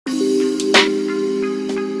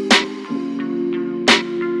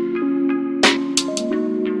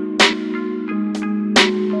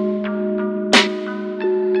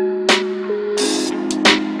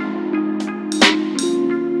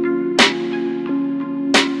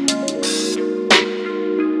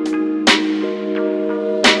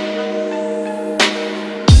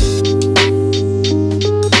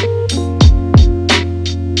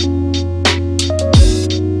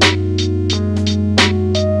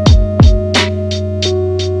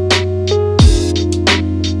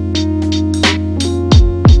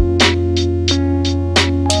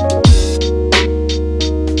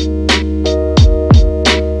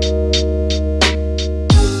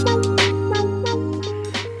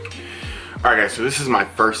Alright guys, so this is my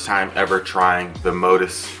first time ever trying the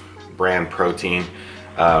Motus brand protein.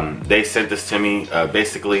 They sent this to me.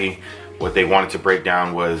 Basically what they wanted to break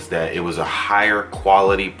down was that it was a higher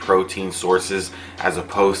quality protein sources as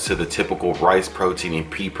opposed to the typical rice protein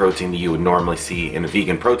and pea protein that you would normally see in a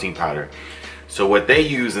vegan protein powder. So what they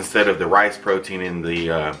use instead of the rice protein and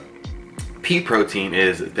the pea protein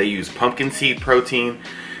is they use pumpkin seed protein,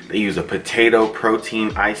 they use a potato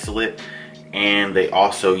protein isolate, and they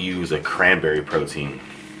also use a cranberry protein.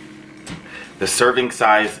 The serving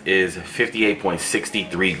size is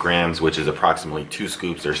 58.63 grams, which is approximately 2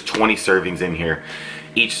 scoops. There's 20 servings in here.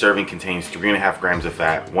 Each serving contains 3.5 grams of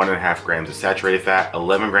fat, 1.5 grams of saturated fat,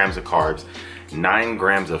 11 grams of carbs, 9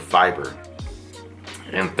 grams of fiber,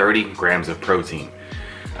 and 30 grams of protein.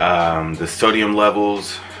 The sodium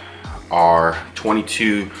levels are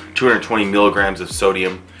 220 milligrams of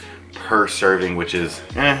sodium per serving, which is,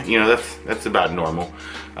 you know, that's about normal.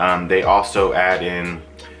 They also add in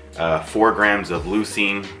 4 grams of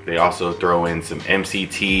leucine. They also throw in some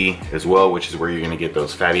MCT as well, which is where you're going to get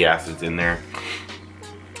those fatty acids in there.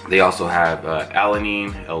 They also have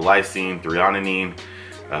alanine, L-lysine, threonine,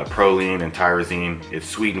 proline, and tyrosine. It's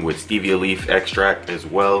sweetened with stevia leaf extract as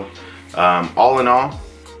well. All in all,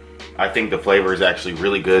 I think the flavor is actually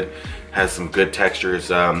really good. Has some good textures,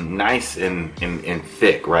 nice and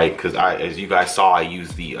thick, right? Because as you guys saw, I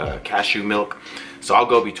use the cashew milk. So I'll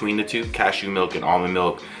go between the two, cashew milk and almond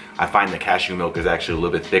milk. I find the cashew milk is actually a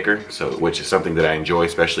little bit thicker, so which is something that I enjoy,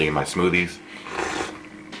 especially in my smoothies.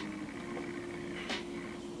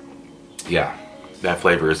 Yeah, that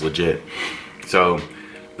flavor is legit. So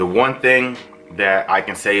the one thing that I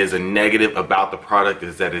can say is a negative about the product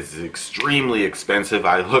is that it's extremely expensive.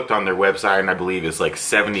 I looked on their website and I believe it's like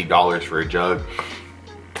 $70 for a jug.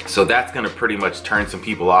 So that's gonna pretty much turn some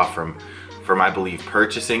people off from I believe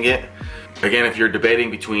purchasing it. Again, if you're debating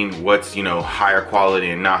between what's, you know, higher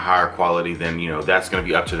quality and not higher quality, then, you know, that's gonna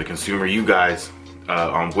be up to the consumer, you guys,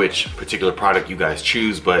 on which particular product you guys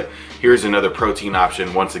choose. But here's another protein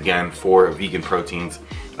option, once again, for vegan proteins.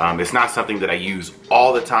 It's not something that I use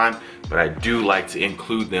all the time, but I do like to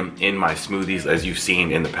include them in my smoothies, as you've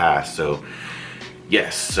seen in the past. So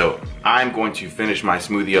yes, so I'm going to finish my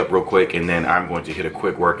smoothie up real quick, and then I'm going to hit a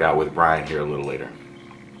quick workout with Brian here a little later.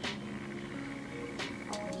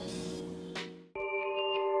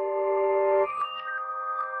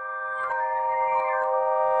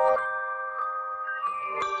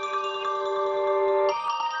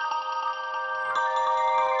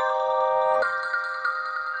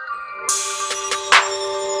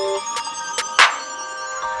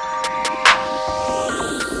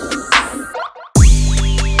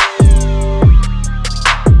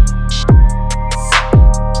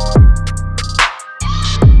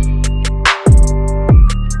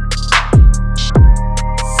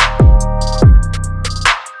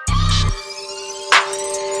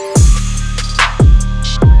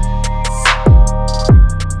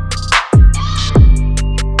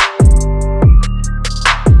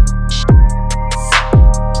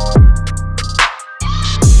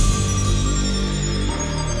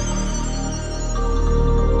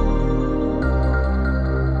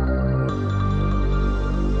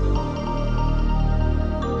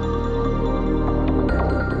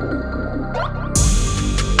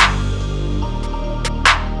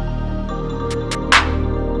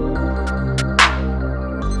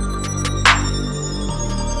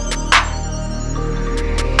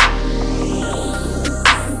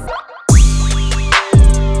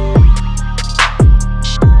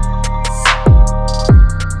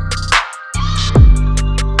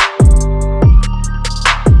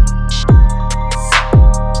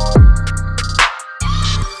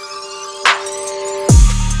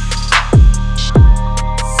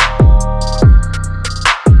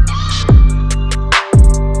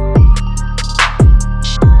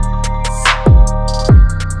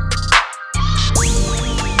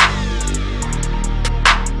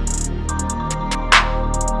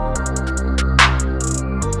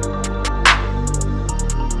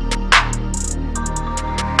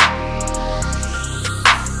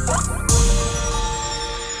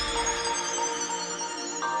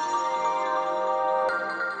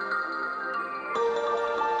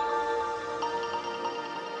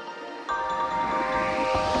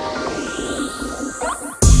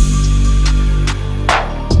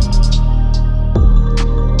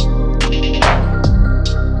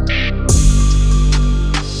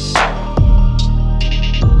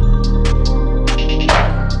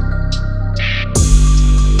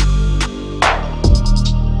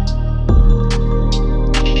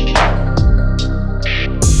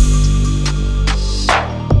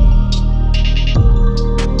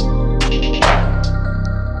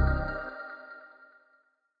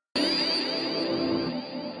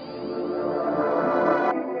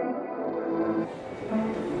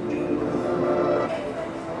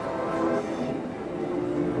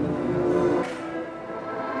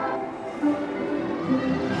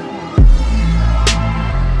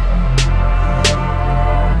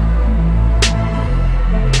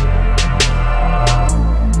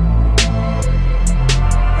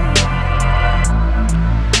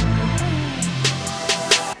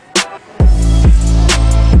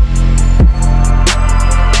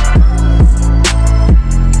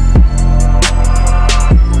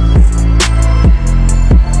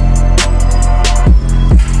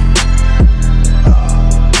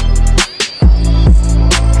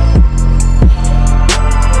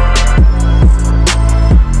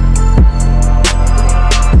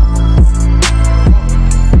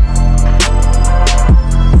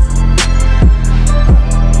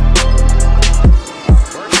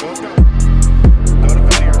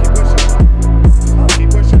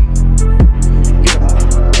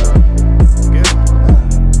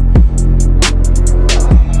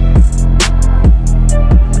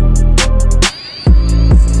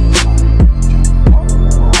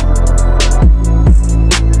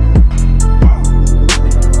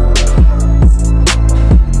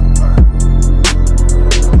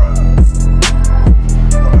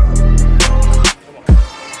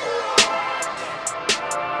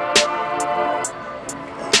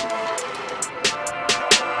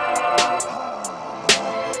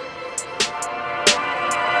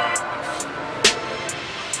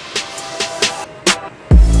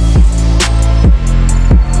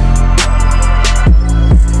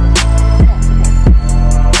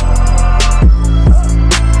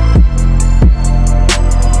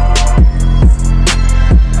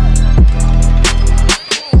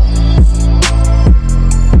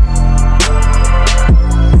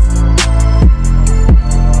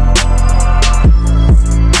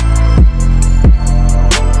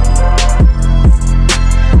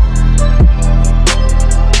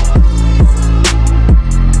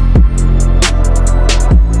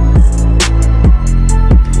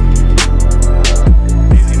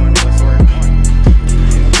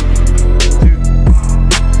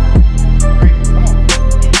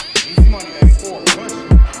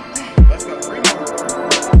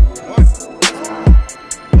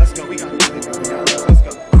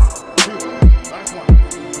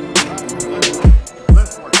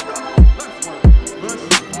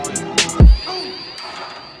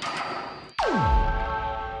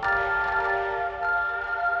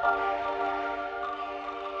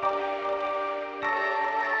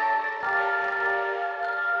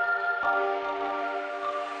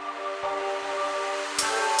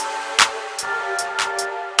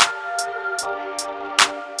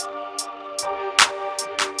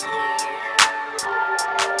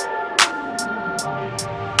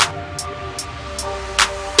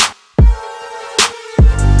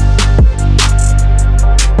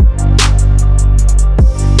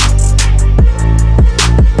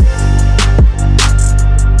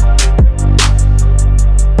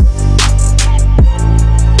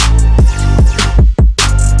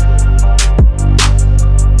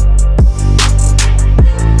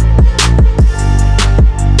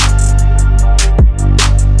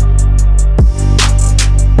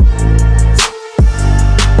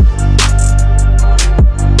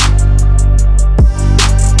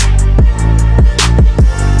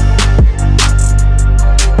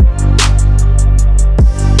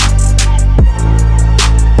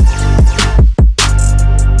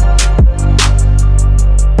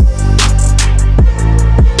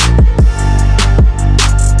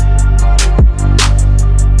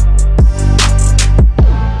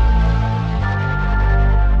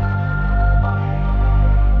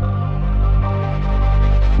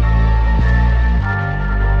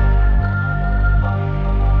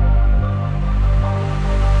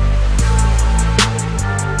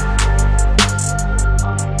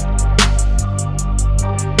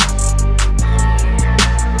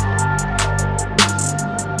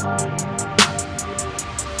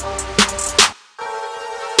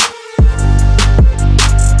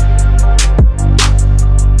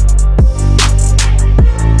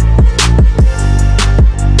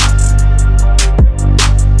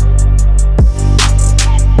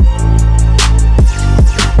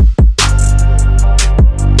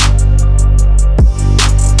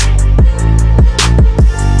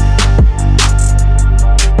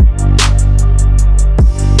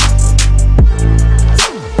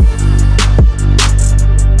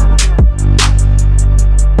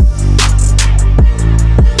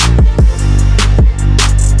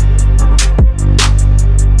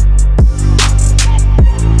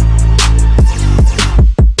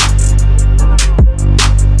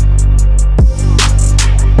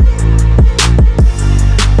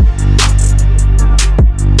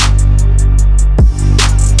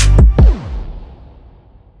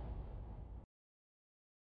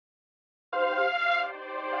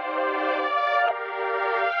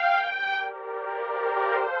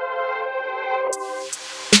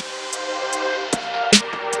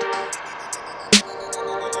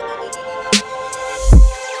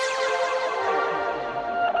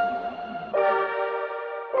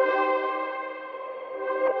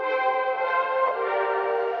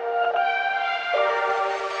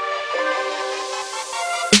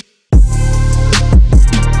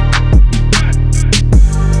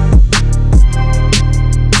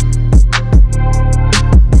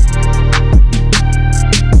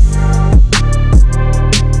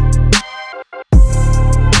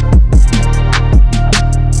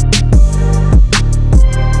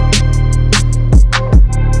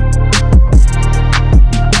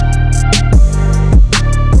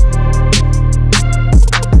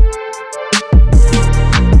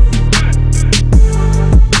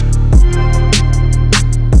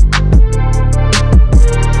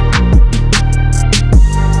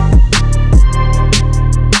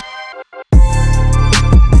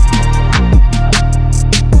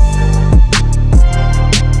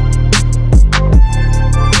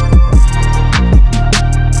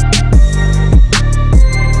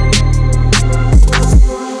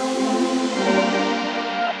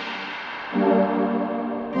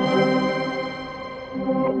 All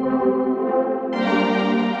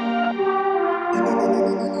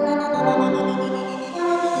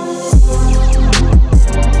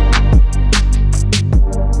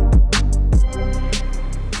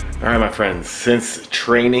right, my friends, since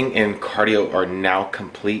training and cardio are now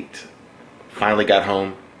complete, finally got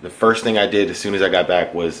home. The first thing I did as soon as I got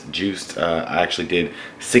back was juiced. I actually did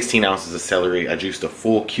 16 ounces of celery. I juiced a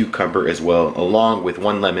full cucumber as well, along with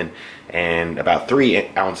 1 lemon and about 3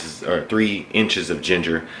 ounces or 3 inches of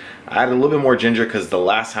ginger. I added a little bit more ginger because the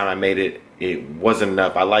last time I made it, it wasn't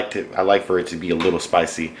enough. I like for it to be a little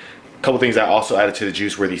spicy. A couple things I also added to the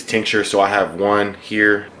juice were these tinctures. So I have one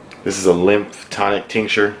here. This is a lymph tonic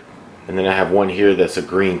tincture. And then I have one here that's a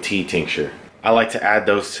green tea tincture. I like to add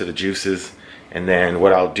those to the juices. And then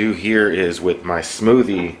what I'll do here is with my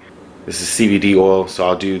smoothie, this is CBD oil. So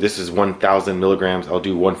I'll do, this is 1,000 milligrams. I'll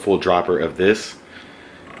do 1 full dropper of this.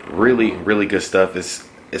 Really, really good stuff. It's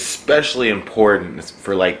especially important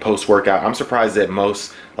for like post-workout. I'm surprised that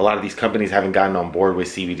a lot of these companies haven't gotten on board with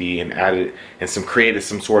CBD and added and created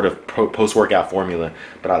some sort of post-workout formula.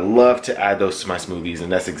 But I love to add those to my smoothies, and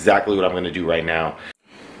that's exactly what I'm gonna do right now.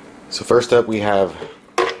 So first up, we have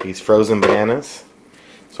these frozen bananas.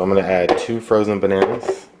 So I'm gonna add 2 frozen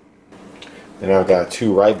bananas. Then I've got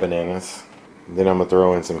 2 ripe bananas. Then I'm gonna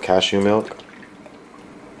throw in some cashew milk.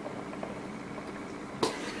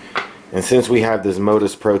 And since we have this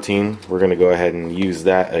Motus protein, we're gonna go ahead and use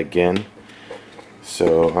that again.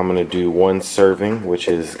 So I'm gonna do 1 serving, which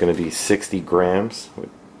is gonna be 60 grams.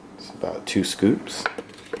 It's about 2 scoops.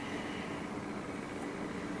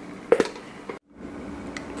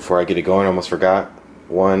 Before I get it going, I almost forgot,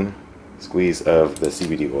 1 squeeze of the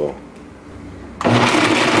CBD oil.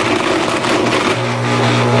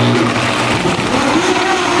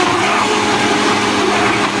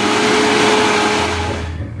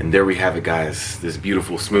 And there we have it, guys. This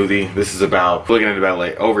beautiful smoothie. This is about, looking at about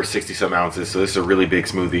like over 60 some ounces, so this is a really big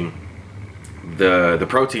smoothie. The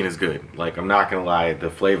protein is good. Like, I'm not gonna lie,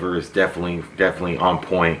 the flavor is definitely on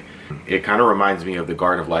point. It kind of reminds me of the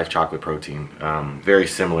Garden of Life chocolate protein. Very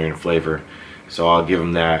similar in flavor, so I'll give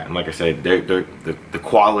them that. And like I said, the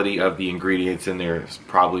quality of the ingredients in there is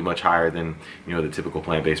probably much higher than, you know, the typical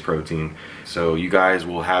plant-based protein. So you guys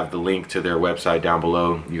will have the link to their website down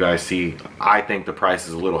below. You guys see, I think the price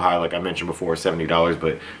is a little high, like I mentioned before, $70.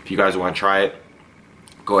 But if you guys want to try it,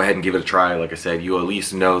 go ahead and give it a try. Like I said, you'll at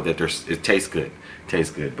least know that it tastes good. It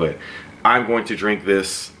tastes good. But I'm going to drink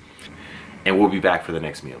this, and we'll be back for the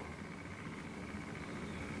next meal.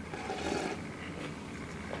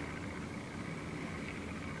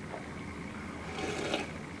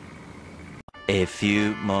 A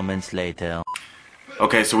few moments later.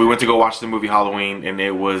 Okay, so we went to go watch the movie Halloween, and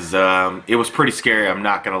it was pretty scary. I'm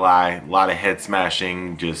not gonna lie. A lot of head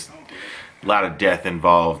smashing, just a lot of death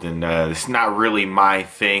involved, and it's not really my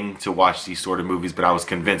thing to watch these sort of movies. But I was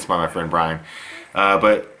convinced by my friend Brian.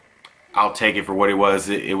 But I'll take it for what it was.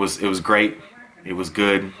 It was great. It was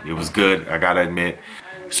good. It was good, I gotta admit.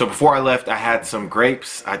 So before I left, I had some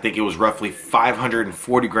grapes. I think it was roughly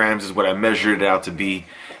 540 grams is what I measured it out to be.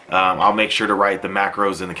 I'll make sure to write the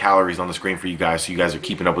macros and the calories on the screen for you guys, so you guys are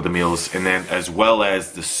keeping up with the meals. And then as well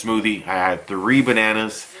as the smoothie, I had 3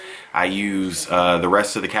 bananas. I used the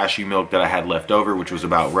rest of the cashew milk that I had left over, which was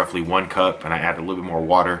about roughly 1 cup, and I added a little bit more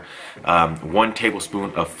water. 1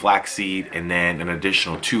 tablespoon of flaxseed, and then an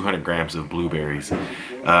additional 200 grams of blueberries.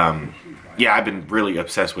 Yeah, I've been really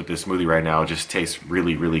obsessed with this smoothie right now. It just tastes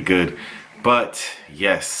really, really good. But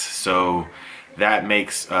yes, so that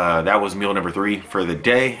makes that was meal number 3 for the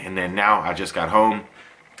day. And then now I just got home,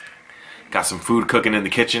 got some food cooking in the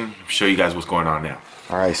kitchen. I'll show you guys what's going on now.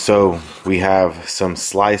 All right, so we have some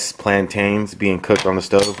sliced plantains being cooked on the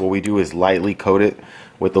stove. What we do is lightly coat it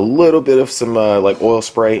with a little bit of some like oil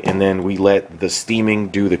spray, and then we let the steaming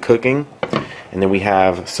do the cooking. And then we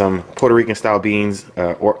have some Puerto Rican style beans,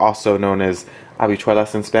 or also known as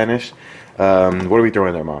habichuelas in Spanish. What are we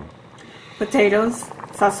throwing there, Mom? Potatoes,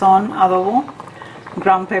 sazon, adobo,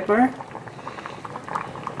 ground pepper,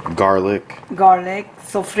 garlic,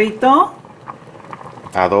 sofrito,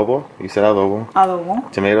 adobo. You said adobo.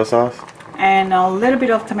 Tomato sauce. And a little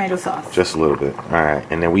bit of tomato sauce. Just a little bit. All right,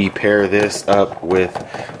 and then we pair this up with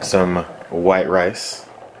some white rice.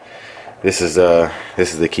 This is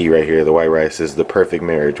the key right here. The white rice is the perfect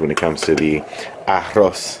marriage when it comes to the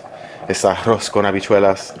arroz. Es arroz con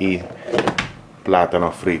habichuelas y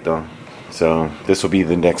plátano frito. So this will be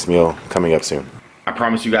the next meal coming up soon. I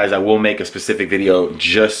promise you guys I will make a specific video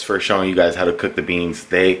just for showing you guys how to cook the beans.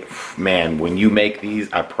 Man, when you make these,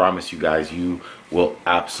 I promise you guys, you will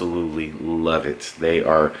absolutely love it. They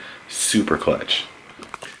are super clutch.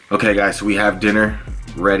 Okay guys, so we have dinner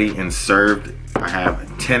ready and served. I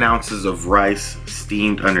have 10 ounces of rice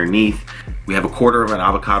steamed underneath. We have a quarter of an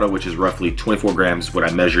avocado, which is roughly 24 grams, what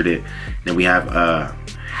I measured it. Then we have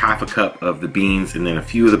half a cup of the beans, and then a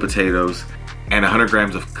few of the potatoes, and 100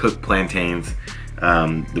 grams of cooked plantains.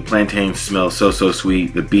 The plantains smell so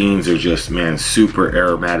sweet. The beans are just, man, super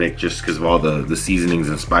aromatic just because of all the seasonings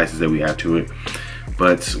and spices that we add to it.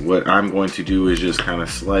 But what I'm going to do is just kind of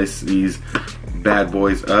slice these bad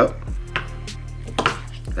boys up.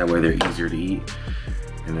 That way they're easier to eat.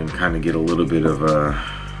 And then kind of get a little bit of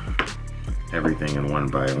everything in one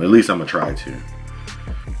bite. At least I'm gonna try to.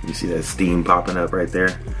 You see that steam popping up right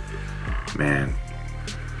there? Man.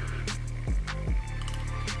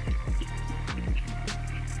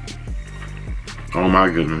 Oh my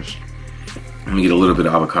goodness. Let me get a little bit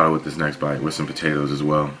of avocado with this next bite with some potatoes as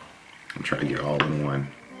well. I'm trying to get all in one.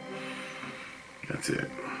 That's it.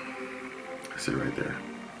 That's it right there.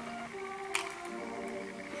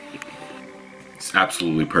 It's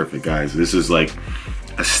absolutely perfect, guys. This is like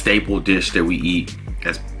a staple dish that we eat.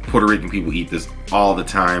 As Puerto Rican people eat this all the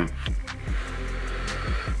time.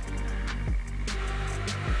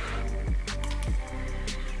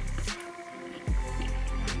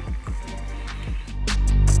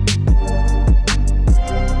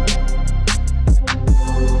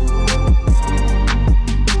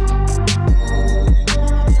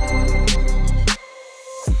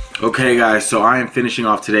 Okay guys, so I am finishing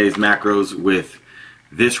off today's macros with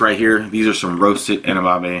this right here. These are some roasted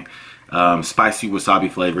edamame, spicy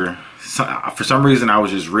wasabi flavor. For some reason I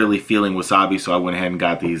was just really feeling wasabi, so I went ahead and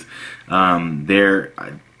got these. The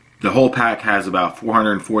whole pack has about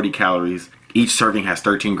 440 calories. Each serving has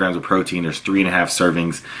 13 grams of protein. There's 3.5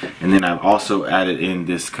 servings. And then I've also added in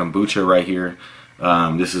this kombucha right here.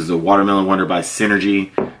 This is the Watermelon Wonder by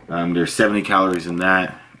Synergy. There's 70 calories in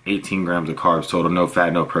that. 18 grams of carbs total, no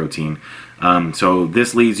fat, no protein. So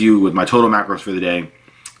this leaves you with my total macros for the day: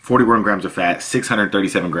 41 grams of fat,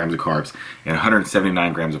 637 grams of carbs, and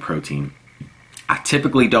 179 grams of protein. I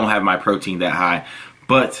typically don't have my protein that high,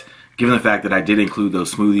 but given the fact that I did include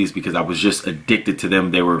those smoothies because I was just addicted to them,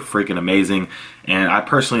 they were freaking amazing. And I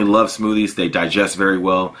personally love smoothies. They digest very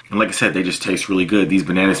well. And like I said, they just taste really good. These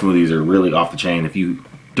banana smoothies are really off the chain. If you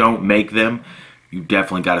don't make them, you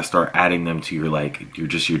definitely got to start adding them to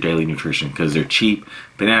your daily nutrition because they're cheap.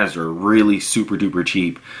 Bananas are really super duper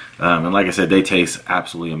cheap, and like I said, they taste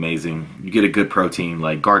absolutely amazing. You get a good protein,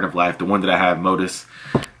 like Garden of Life. The one that I have, Modus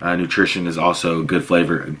Nutrition, is also good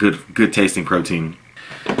flavor, good tasting protein.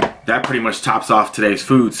 That pretty much tops off today's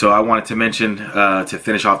food. So I wanted to mention to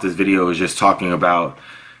finish off this video is just talking about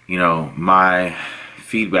my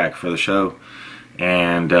feedback for the show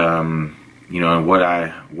and and what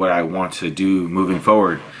I want to do moving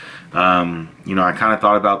forward. I kind of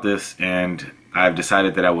thought about this, and I've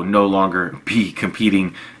decided that I will no longer be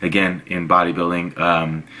competing again in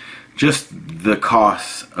bodybuilding. Just the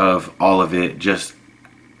cost of all of it just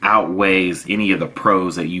outweighs any of the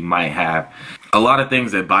pros that you might have. A lot of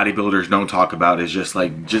things that bodybuilders don't talk about is just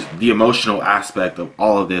the emotional aspect of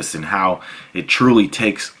all of this and how it truly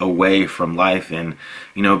takes away from life. And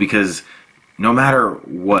because no matter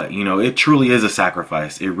what, it truly is a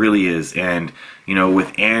sacrifice. It really is. And,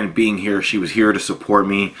 with Ann being here, she was here to support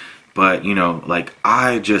me. But,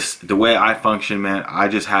 the way I function, man, I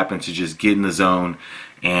just happen to just get in the zone.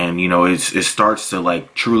 And, it starts to,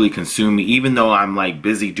 truly consume me, even though I'm,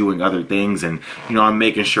 busy doing other things. And, I'm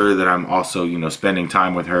making sure that I'm also, spending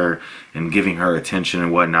time with her and giving her attention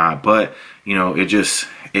and whatnot. But,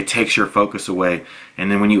 it takes your focus away.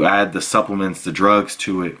 And then when you add the supplements, the drugs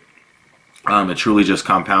to it, it truly just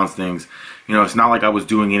compounds things. It's not like I was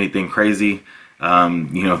doing anything crazy.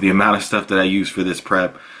 The amount of stuff that I used for this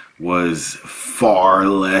prep was far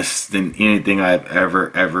less than anything I've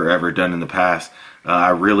ever done in the past. I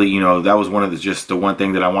really, that was one of the one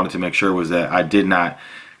thing that I wanted to make sure was that I did not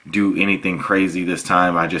do anything crazy this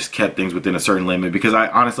time. I just kept things within a certain limit because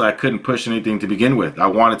honestly I couldn't push anything to begin with. I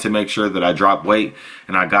wanted to make sure that I dropped weight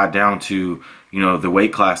and I got down to the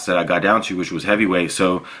weight class that I got down to, which was heavyweight,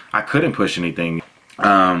 so I couldn't push anything.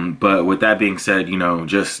 But with that being said,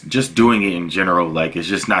 just doing it in general, it's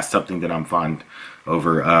just not something that I'm fond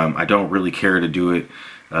over. I don't really care to do it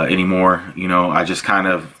anymore. I just kind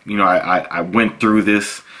of, I went through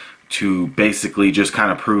this to basically just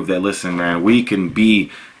kind of prove that, listen, man, we can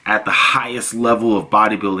be at the highest level of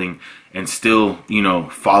bodybuilding and still,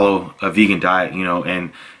 follow a vegan diet,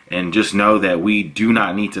 and just know that we do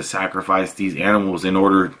not need to sacrifice these animals in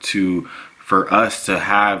order for us to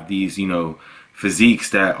have these, physiques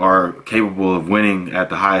that are capable of winning at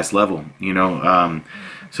the highest level,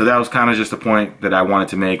 So that was kind of just a point that I wanted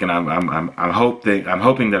to make, and I'm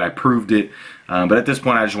hoping that I proved it. But at this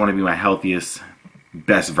point, I just want to be my healthiest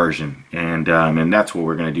best version, and that's what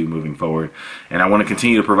we're going to do moving forward. And I want to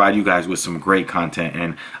continue to provide you guys with some great content,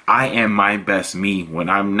 and I am my best me when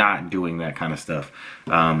I'm not doing that kind of stuff.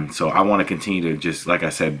 So I want to continue to, just like I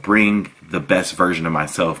said, bring the best version of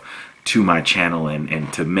myself to my channel,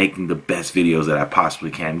 and to making the best videos that I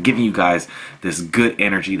possibly can, giving you guys this good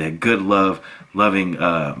energy, that good loving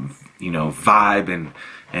you know, vibe,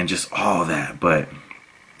 and just all that. But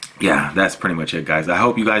yeah, that's pretty much it, guys. I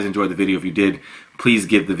hope you guys enjoyed the video. If you did, please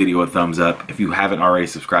give the video a thumbs up. If you haven't already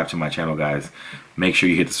subscribed to my channel, guys, make sure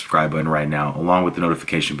you hit the subscribe button right now, along with the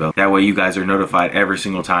notification bell. That way you guys are notified every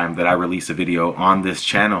single time that I release a video on this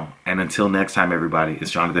channel. And until next time, everybody,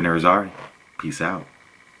 it's Jonathan Irizarry. Peace out.